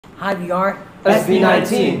Hi, we are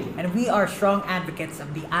SB19, and we are strong advocates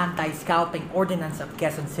of the anti-scalping ordinance of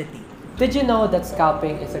Quezon City. Did you know that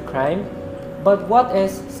scalping is a crime? But what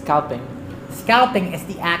is scalping? Scalping is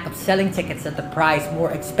the act of selling tickets at a price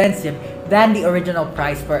more expensive than the original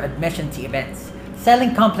price for admission to events.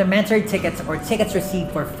 Selling complimentary tickets or tickets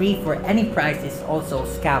received for free for any price is also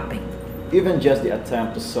scalping. Even just the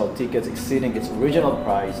attempt to sell tickets exceeding its original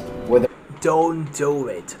price, whether Don't do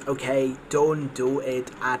it, okay? Don't do it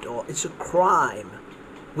at all. It's a crime.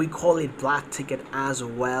 We call it black ticket as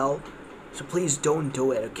well. So please don't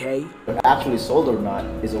do it, okay? actually sold or not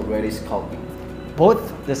is already scalping.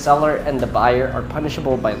 Both the seller and the buyer are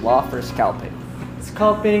punishable by law for scalping.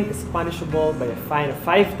 Scalping is punishable by a fine of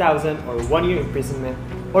 5,000 or 1 year imprisonment,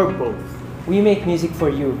 or both. We make music for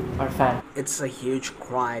you, our fan. It's a huge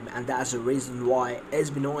crime, and that's the reason why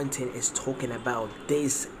SB19 is talking about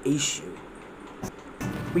this issue.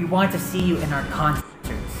 We want to see you in our concerts.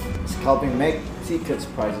 Scalping makes tickets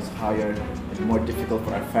prices higher and more difficult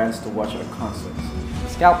for our fans to watch our concerts.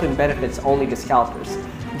 Scalping benefits only the scalpers,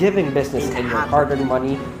 giving business It and your happened. hard-earned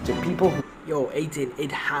money to people who... Yo, 18,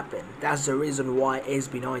 it happened. That's the reason why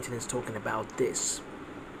SB19 is talking about this.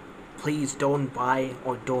 Please don't buy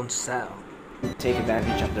or don't sell. take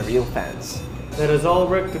advantage of the real fans. Let us all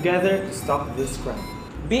work together to stop this crime.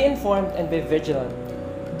 Be informed and be vigilant.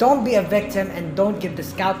 Don't be a victim and don't give the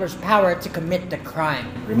scalpers power to commit the crime.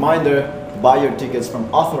 Reminder, buy your tickets from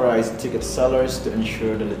authorized ticket sellers to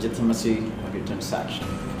ensure the legitimacy of your transaction.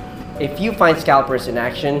 If you find scalpers in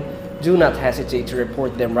action, do not hesitate to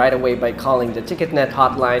report them right away by calling the TicketNet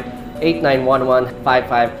hotline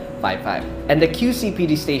 8911-5555 and the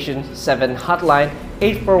QCPD Station 7 hotline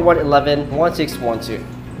 841-11-1612.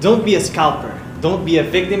 Don't be a scalper. Don't be a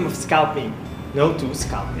victim of scalping. No to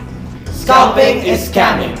scalping. Scalping is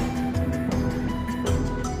scamming.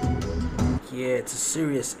 Yeah, it's a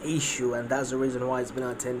serious issue, and that's the reason why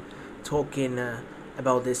SB19 talking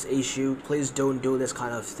about this issue. Please don't do this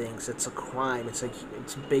kind of things. It's a crime. It's a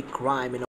big crime.